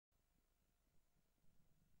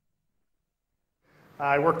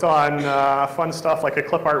I worked on fun stuff like a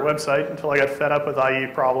clip art website until I got fed up with IE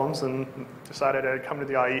problems and decided I'd come to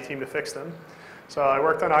the IE team to fix them. So I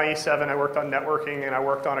worked on IE7, I worked on networking, and I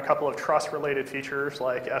worked on a couple of trust-related features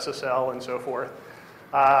like SSL and so forth.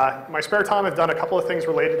 My spare time, I've done a couple of things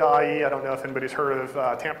related to IE. I don't know if anybody's heard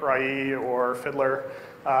of Tamper IE or Fiddler.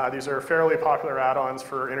 These are fairly popular add-ons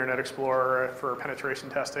for Internet Explorer, for penetration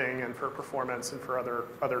testing, and for performance, and for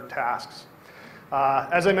other tasks.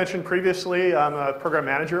 As I mentioned previously, I'm a program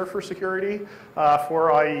manager for security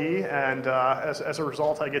for IE, and as a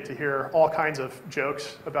result, I get to hear all kinds of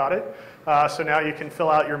jokes about it. So now you can fill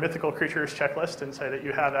out your mythical creatures checklist and say that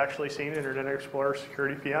you have actually seen Internet Explorer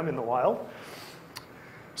Security PM in the wild.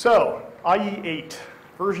 So, IE8,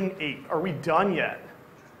 version 8, are we done yet?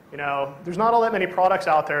 You know, there's not all that many products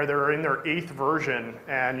out there that are in their 8th version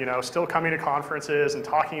and, you know, still coming to conferences and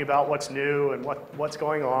talking about what's new and what's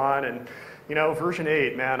going on. And, you know, version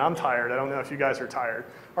 8, man, I'm tired. I don't know if you guys are tired.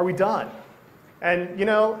 Are we done? And, you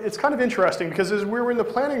know, it's kind of interesting because as we were in the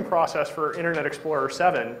planning process for Internet Explorer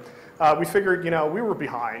 7, we figured, you know, we were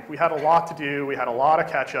behind. We had a lot to do. We had a lot of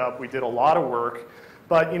catch up. We did a lot of work.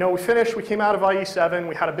 But, you know, we finished. We came out of IE7.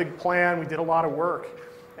 We had a big plan. We did a lot of work.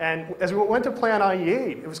 And as we went to plan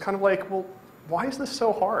IE8, it was kind of like, well, why is this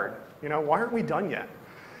so hard? You know, why aren't we done yet?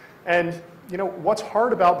 And, you know, what's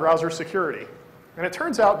hard about browser security? And it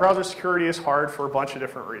turns out browser security is hard for a bunch of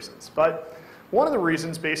different reasons. But one of the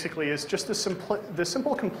reasons, basically, is just the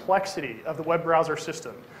simple complexity of the web browser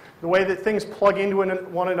system. The way that things plug into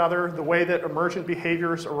one another, the way that emergent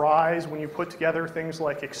behaviors arise when you put together things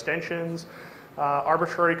like extensions,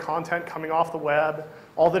 arbitrary content coming off the web,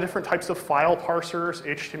 all the different types of file parsers,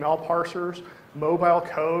 HTML parsers, mobile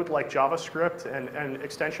code like JavaScript and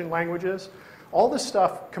extension languages. All this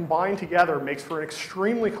stuff combined together makes for an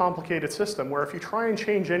extremely complicated system where if you try and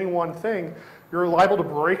change any one thing, you're liable to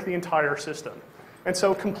break the entire system. And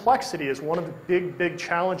so complexity is one of the big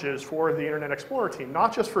challenges for the Internet Explorer team,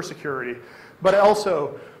 not just for security, but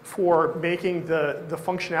also for making the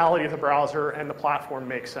functionality of the browser and the platform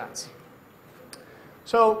make sense.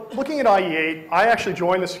 So looking at IE8, I actually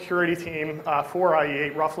joined the security team for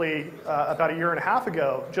IE8 roughly about a year and a half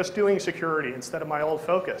ago, just doing security instead of my old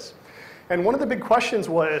focus. And one of the big questions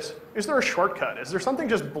was, is there a shortcut? Is there something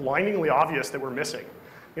just blindingly obvious that we're missing?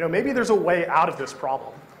 You know, maybe there's a way out of this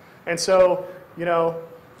problem. And so, you know,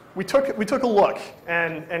 we took a look,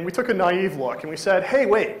 and we took a naive look, and we said, hey,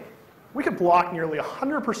 wait, we could block nearly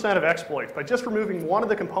 100% of exploits by just removing one of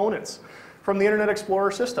the components from the Internet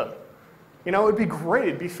Explorer system. You know, it'd be great,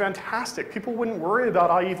 it'd be fantastic. People wouldn't worry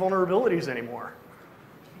about IE vulnerabilities anymore.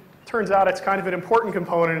 Turns out it's kind of an important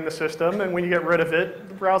component in the system, and when you get rid of it,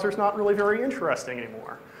 the browser's not really very interesting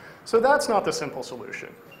anymore. So that's not the simple solution.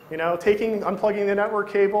 You know, unplugging the network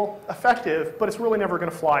cable, effective, but it's really never going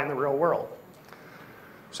to fly in the real world.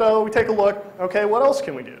 So we take a look, okay, what else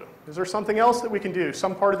can we do? Is there something else that we can do?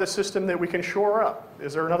 Some part of the system that we can shore up?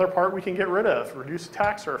 Is there another part we can get rid of? Reduce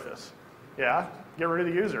attack surface? Yeah, get rid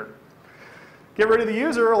of the user. Get rid of the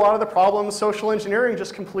user, a lot of the problems, social engineering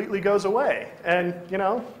just completely goes away. And, you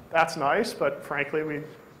know, that's nice, but frankly, we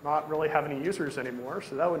not really have any users anymore,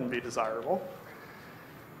 so that wouldn't be desirable.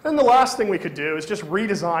 Then the last thing we could do is just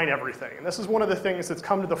redesign everything. And this is one of the things that's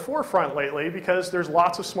come to the forefront lately because there's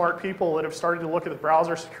lots of smart people that have started to look at the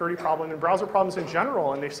browser security problem and browser problems in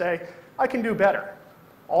general, and they say, I can do better.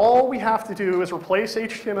 All we have to do is replace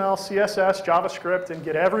HTML, CSS, JavaScript, and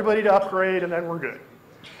get everybody to upgrade, and then we're good.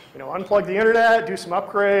 You know, unplug the internet, do some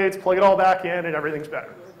upgrades, plug it all back in, and everything's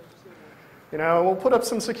better. You know, we'll put up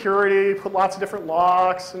some security, put lots of different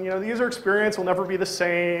locks, and you know, the user experience will never be the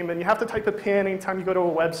same, and you have to type a PIN anytime you go to a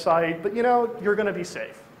website, but you know, you're going to be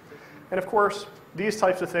safe. And of course, these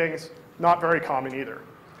types of things, not very common either.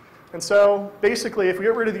 And so basically, if we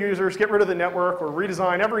get rid of the users, get rid of the network, or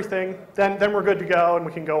redesign everything, then we're good to go and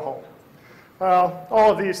we can go home. Well,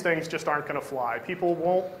 all of these things just aren't going to fly. People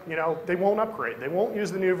won't, you know, they won't upgrade. They won't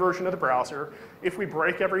use the new version of the browser if we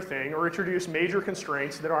break everything or introduce major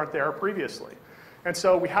constraints that aren't there previously. And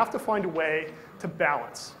so we have to find a way to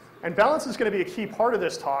balance. And balance is going to be a key part of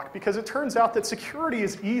this talk because it turns out that security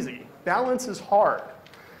is easy. Balance is hard.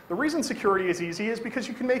 The reason security is easy is because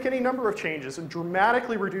you can make any number of changes and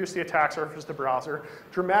dramatically reduce the attack surface of the browser,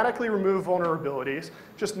 dramatically remove vulnerabilities,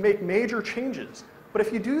 just make major changes. But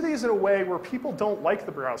if you do these in a way where people don't like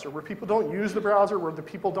the browser, where people don't use the browser, where the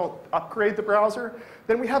people don't upgrade the browser,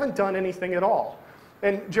 then we haven't done anything at all.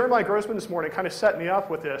 And Jeremiah Grossman this morning kind of set me up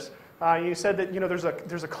with this. He said that, you know, there's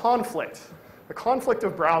a conflict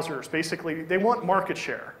of browsers. Basically, they want market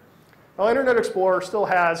share. Well, Internet Explorer still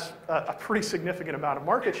has a pretty significant amount of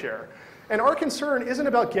market share. And our concern isn't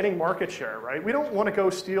about getting market share, right? We don't want to go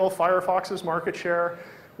steal Firefox's market share.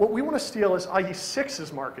 What we want to steal is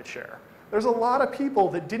IE6's market share. There's a lot of people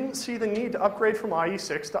that didn't see the need to upgrade from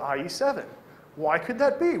IE6 to IE7. Why could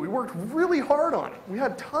that be? We worked really hard on it. We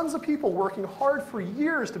had tons of people working hard for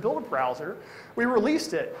years to build a browser. We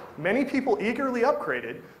released it. Many people eagerly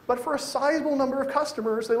upgraded, but for a sizable number of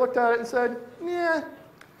customers, they looked at it and said, yeah,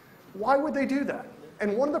 why would they do that?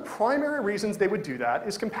 And one of the primary reasons they would do that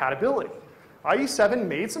is compatibility. IE7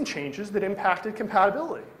 made some changes that impacted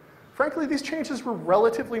compatibility. Frankly, these changes were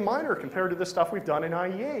relatively minor compared to the stuff we've done in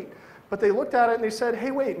IE8. But they looked at it and they said,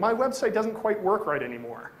 hey, wait, my website doesn't quite work right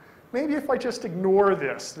anymore. Maybe if I just ignore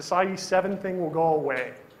this IE7 thing will go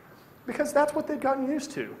away. Because that's what they'd gotten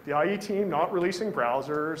used to. The IE team not releasing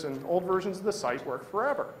browsers and old versions of the site work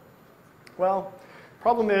forever. Well,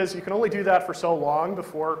 problem is you can only do that for so long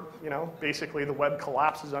before, basically the web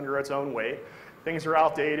collapses under its own weight. Things are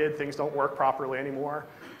outdated, things don't work properly anymore.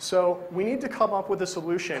 So we need to come up with a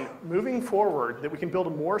solution moving forward that we can build a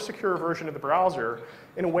more secure version of the browser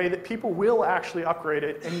in a way that people will actually upgrade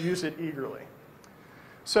it and use it eagerly.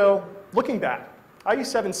 So looking back,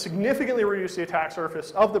 IE7 significantly reduced the attack surface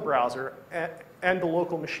of the browser and the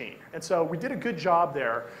local machine. And so we did a good job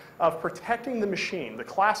there of protecting the machine, the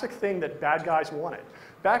classic thing that bad guys wanted.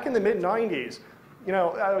 Back in the mid-90s,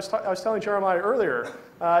 I was telling Jeremiah earlier,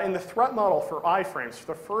 in the threat model for iframes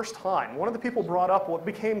for the first time, one of the people brought up what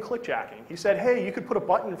became clickjacking. He said, hey, you could put a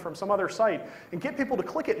button from some other site and get people to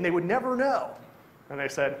click it and they would never know. And they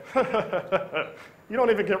said, you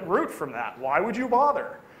don't even get root from that. Why would you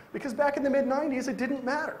bother? Because back in the mid-90s, it didn't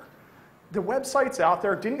matter. The websites out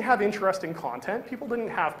there didn't have interesting content. People didn't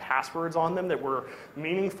have passwords on them that were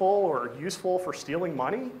meaningful or useful for stealing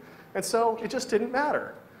money. And so it just didn't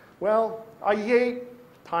matter. Well, IE8,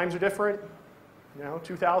 times are different.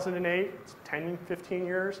 2008, it's 10, 15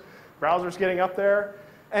 years. Browser's getting up there.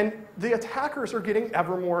 And the attackers are getting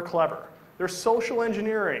ever more clever. There's social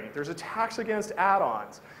engineering. There's attacks against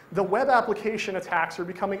add-ons. The web application attacks are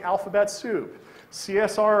becoming alphabet soup.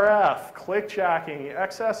 CSRF, clickjacking,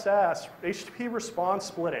 XSS, HTTP response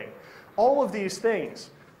splitting. All of these things.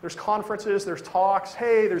 There's conferences, there's talks.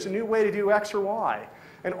 Hey, there's a new way to do X or Y.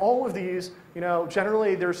 And all of these,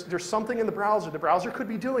 generally there's something in the browser could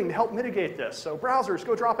be doing to help mitigate this. So browsers,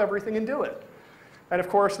 go drop everything and do it. And of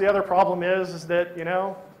course, the other problem is that,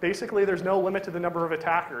 basically there's no limit to the number of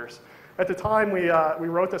attackers. At the time we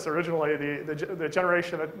wrote this originally,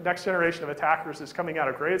 the next generation of attackers is coming out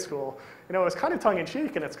of grade school. It was kind of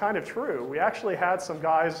tongue-in-cheek, and it's kind of true. We actually had some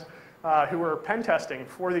guys who were pen testing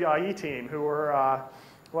for the IE team who were,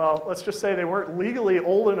 well, let's just say they weren't legally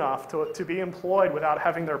old enough to be employed without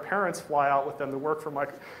having their parents fly out with them to work for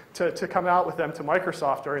to come out with them to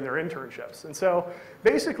Microsoft during their internships. And so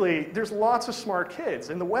basically, there's lots of smart kids,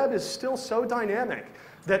 and the web is still so dynamic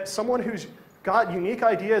that someone who's got unique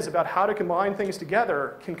ideas about how to combine things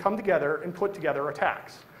together can come together and put together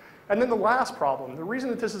attacks. And then the last problem, the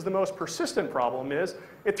reason that this is the most persistent problem is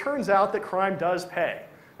it turns out that crime does pay.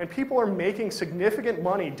 And people are making significant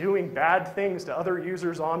money doing bad things to other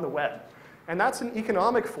users on the web. And that's an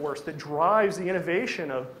economic force that drives the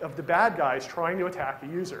innovation of the bad guys trying to attack a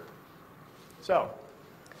user. So,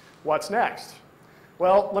 what's next?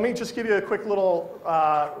 Well, let me just give you a quick little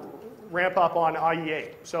ramp up on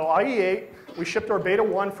IE8. So IE8, we shipped our beta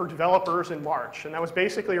 1 for developers in March. And that was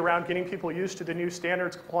basically around getting people used to the new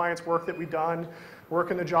standards compliance work that we've done,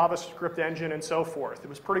 work in the JavaScript engine, and so forth. It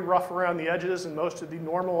was pretty rough around the edges, and most of the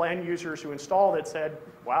normal end users who installed it said,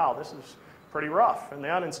 wow, this is pretty rough, and they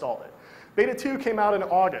uninstalled it. Beta 2 came out in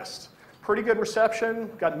August. Pretty good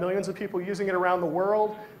reception, got millions of people using it around the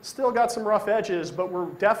world. Still got some rough edges, but we're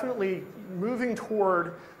definitely moving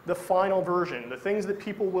toward the final version, the things that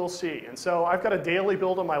people will see. And so I've got a daily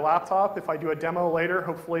build on my laptop. If I do a demo later,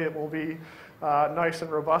 hopefully it will be nice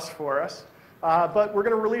and robust for us. But we're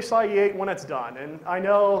going to release IE8 when it's done. And I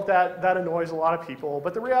know that that annoys a lot of people,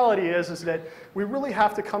 but the reality is that we really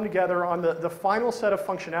have to come together on the final set of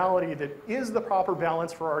functionality that is the proper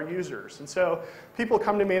balance for our users. And so people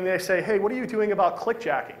come to me and they say, hey, what are you doing about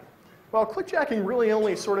clickjacking? Well, clickjacking really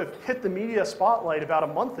only sort of hit the media spotlight about a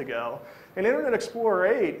month ago. In Internet Explorer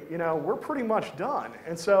 8, we're pretty much done.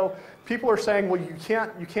 And so people are saying, well,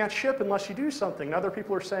 you can't ship unless you do something. And other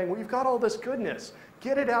people are saying, well, you've got all this goodness.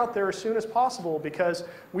 Get it out there as soon as possible because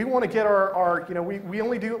we want to get we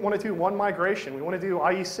only want to do one migration. We want to do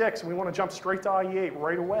IE6 and we want to jump straight to IE8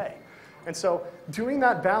 right away. And so doing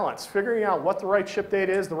that balance, figuring out what the right ship date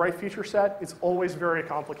is, the right feature set, it's always very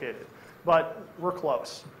complicated. But we're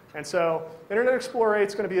close. And so Internet Explorer 8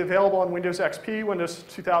 is going to be available on Windows XP, Windows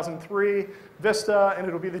 2003, Vista, and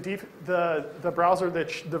it'll be the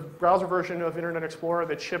browser version of Internet Explorer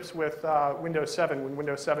that ships with Windows 7 when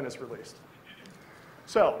Windows 7 is released.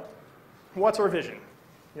 So what's our vision?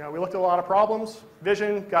 You know, we looked at a lot of problems.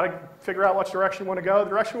 Vision, got to figure out which direction we want to go. The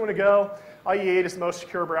direction we want to go, IE8 is the most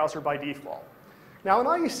secure browser by default. Now in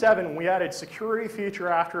IE7, we added security feature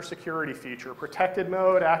after security feature. Protected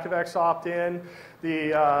mode, ActiveX opt-in,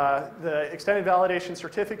 the extended validation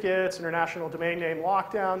certificates, international domain name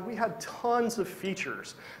lockdown. We had tons of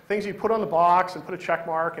features. Things you put on the box and put a check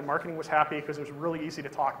mark, and marketing was happy because it was really easy to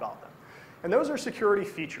talk about them. And those are security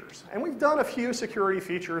features. And we've done a few security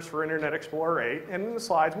features for Internet Explorer 8, and in the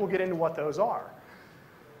slides we'll get into what those are.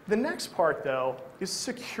 The next part, though, is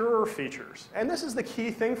secure features. And this is the key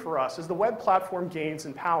thing for us as the web platform gains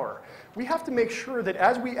in power. We have to make sure that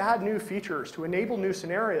as we add new features to enable new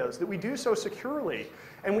scenarios, that we do so securely,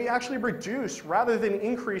 and we actually reduce rather than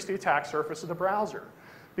increase the attack surface of the browser.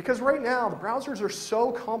 Because right now, the browsers are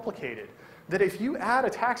so complicated that if you add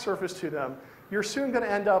attack surface to them, you're soon going to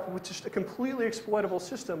end up with just a completely exploitable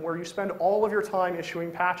system where you spend all of your time issuing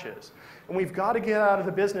patches. And we've got to get out of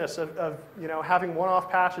the business of you know, having one-off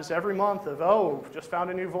patches every month of, oh, just found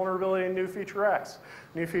a new vulnerability in new feature X,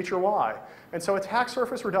 new feature Y. And so attack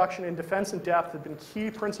surface reduction and defense in depth have been key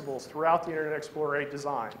principles throughout the Internet Explorer 8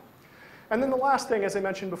 design. And then the last thing, as I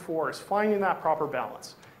mentioned before, is finding that proper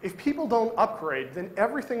balance. If people don't upgrade, then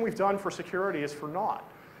everything we've done for security is for naught.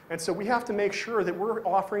 And so we have to make sure that we're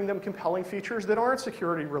offering them compelling features that aren't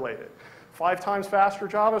security related. 5 times faster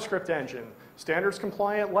JavaScript engine, standards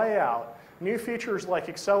compliant layout, new features like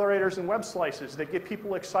accelerators and web slices that get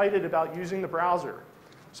people excited about using the browser.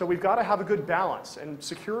 So we've got to have a good balance, and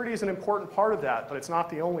security is an important part of that, but it's not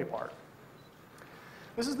the only part.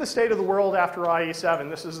 This is the state of the world after IE7.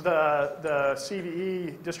 This is the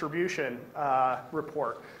CVE distribution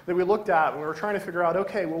report that we looked at when we were trying to figure out,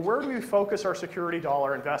 okay, well, where do we focus our security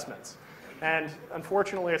dollar investments? And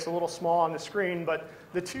unfortunately, it's a little small on the screen, but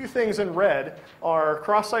the two things in red are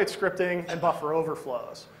cross-site scripting and buffer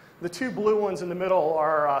overflows. The two blue ones in the middle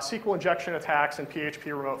are SQL injection attacks and PHP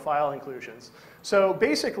remote file inclusions. So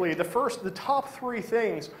basically, the top 3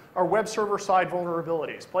 things are web server side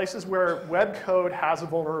vulnerabilities, places where web code has a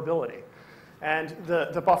vulnerability. And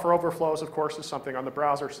the buffer overflows, of course, is something on the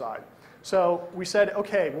browser side. So we said,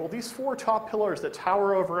 okay, well, these 4 top pillars that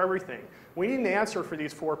tower over everything, we need an answer for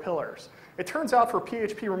these 4 pillars. It turns out for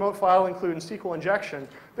PHP remote file include and SQL injection,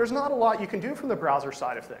 there's not a lot you can do from the browser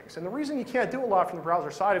side of things. And the reason you can't do a lot from the browser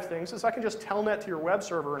side of things is I can just telnet to your web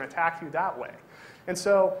server and attack you that way. And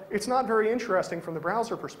so it's not very interesting from the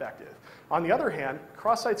browser perspective. On the other hand,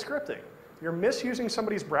 cross-site scripting. You're misusing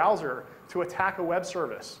somebody's browser to attack a web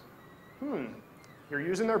service. You're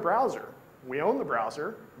using their browser. We own the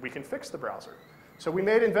browser. We can fix the browser. So we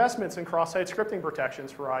made investments in cross-site scripting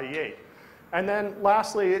protections for IE8. And then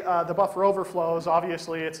lastly, the buffer overflows.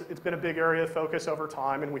 Obviously, it's been a big area of focus over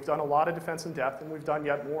time, and we've done a lot of defense in depth, and we've done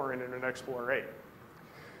yet more in Internet Explorer 8.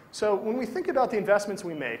 So when we think about the investments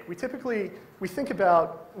we make, we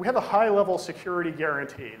have a high-level security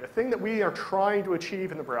guarantee, the thing that we are trying to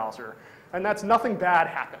achieve in the browser, and that's nothing bad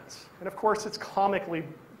happens. And of course, it's comically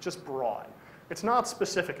just broad. It's not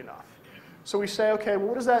specific enough. So we say, okay, well,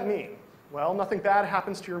 what does that mean? Well, nothing bad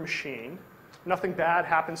happens to your machine. Nothing bad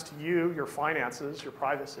happens to you, your finances, your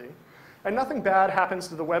privacy. And nothing bad happens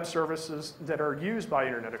to the web services that are used by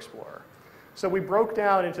Internet Explorer. So we broke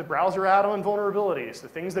down into browser add-on vulnerabilities, the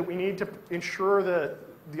things that we need to ensure that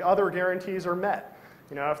the other guarantees are met.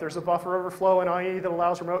 You know, if there's a buffer overflow in IE that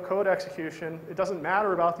allows remote code execution, it doesn't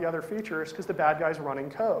matter about the other features because the bad guy's running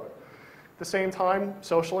code. At the same time,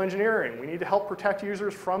 social engineering. We need to help protect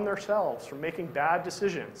users from themselves, from making bad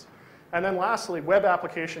decisions. And then lastly, web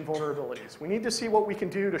application vulnerabilities. We need to see what we can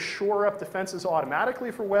do to shore up defenses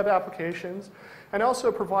automatically for web applications, and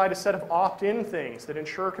also provide a set of opt-in things that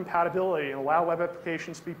ensure compatibility and allow web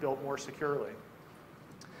applications to be built more securely.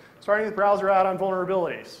 Starting with browser add-on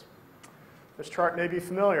vulnerabilities. This chart may be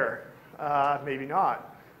familiar, maybe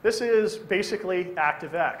not. This is basically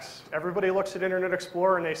ActiveX. Everybody looks at Internet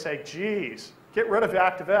Explorer and they say, geez, get rid of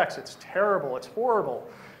ActiveX. It's terrible, it's horrible.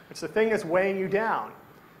 It's the thing that's weighing you down.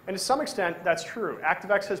 And to some extent, that's true.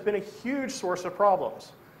 ActiveX has been a huge source of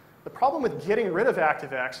problems. The problem with getting rid of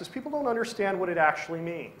ActiveX is people don't understand what it actually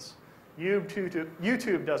means.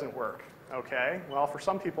 YouTube doesn't work. Okay, well, for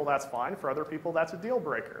some people that's fine. For other people, that's a deal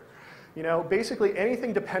breaker. You know, basically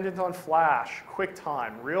anything dependent on Flash,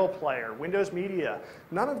 QuickTime, Real Player, Windows Media,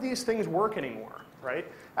 none of these things work anymore, right?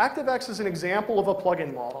 ActiveX is an example of a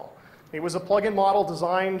plugin model. It was a plugin model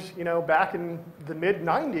designed, back in the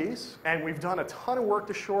mid-90s, and we've done a ton of work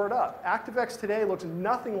to shore it up. ActiveX today looks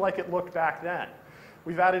nothing like it looked back then.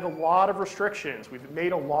 We've added a lot of restrictions. We've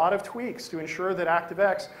made a lot of tweaks to ensure that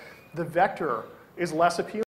ActiveX, the vector, is less appealing.